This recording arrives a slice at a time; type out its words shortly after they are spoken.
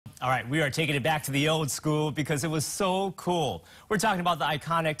All right, we are taking it back to the old school because it was so cool. We're talking about the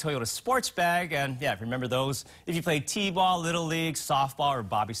iconic Toyota sports bag, and yeah, remember those? If you played t-ball, little league, softball, or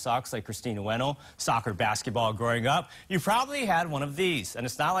bobby sox like Christina Ueno, soccer, basketball growing up, you probably had one of these. And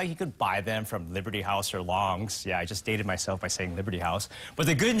it's not like you could buy them from Liberty House or Long's. Yeah, I just dated myself by saying Liberty House. But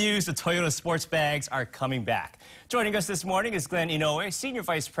the good news, the Toyota sports bags are coming back. Joining us this morning is Glenn Inoue, Senior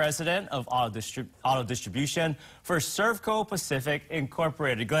Vice President of Auto Distribution for Servco Pacific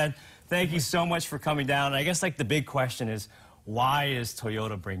Incorporated. Glenn, thank you so much for coming down. And I guess like the big question is, why is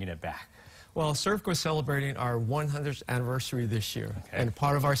Toyota bringing it back? Well, Servco is celebrating our 100th anniversary this year. Okay. And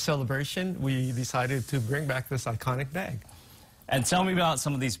part of our celebration, we decided to bring back this iconic bag. And tell me about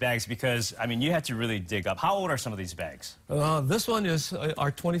some of these bags because, I mean, you had to really dig up. How old are some of these bags? This one is our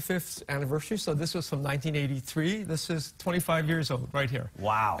 25th anniversary, so this was from 1983. This is 25 years old right here.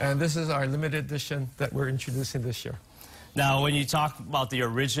 Wow. And this is our limited edition that we're introducing this year. Now, when you talk about the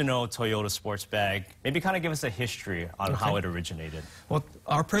original Toyota sports bag, maybe kind of give us a history on how it originated. Well,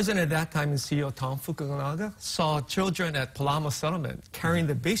 our president at that time and CEO, Tom Fukunaga, saw children at Palama Settlement carrying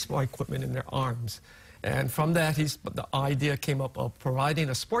the baseball equipment in their arms. And from that, the idea came up of providing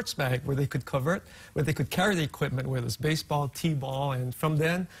a sports bag where they could cover it, where they could carry the equipment, whether it's baseball, t-ball, and from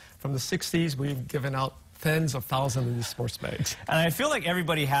then, from the 60s, we've given out tens of thousands of these sports bags. And I feel like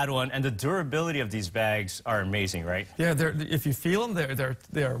everybody had one, and the durability of these bags are amazing, right? Yeah, if you feel them,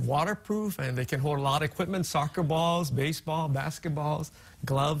 they're waterproof, and they can hold a lot of equipment, soccer balls, baseball, basketballs,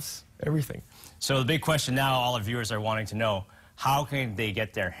 gloves, everything. So the big question now all our viewers are wanting to know, how can they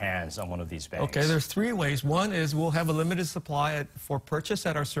get their hands on one of these bags? Okay, there's three ways. One is we'll have a limited supply for purchase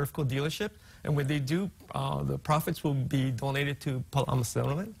at our Servco dealership, and when they do, the profits will be donated to Palama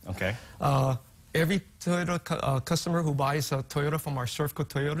Settlement. Okay. Every Toyota customer who buys a Toyota from our Servco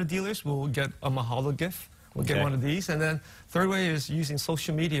Toyota dealers will get a Mahalo gift. We'll get one of these. And then third way is using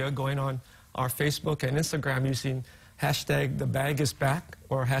social media, going on our Facebook and Instagram using hashtag #TheBagIsBack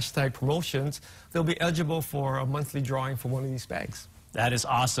or hashtag promotions. They'll be eligible for a monthly drawing for one of these bags. That is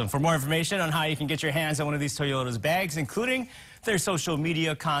awesome. For more information on how you can get your hands on one of these Toyota's bags, including their social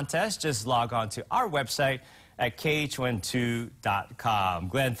media contest, just log on to our website at kh12.com.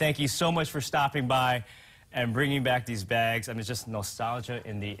 Glenn, thank you so much for stopping by and bringing back these bags. I mean, it's just nostalgia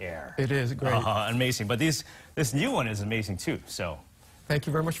in the air. It is great. Amazing. But this new one is amazing, too. So, thank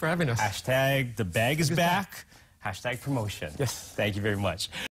you very much for having us. Hashtag #TheBagIsBack. Hashtag promotion. Yes. Thank you very much.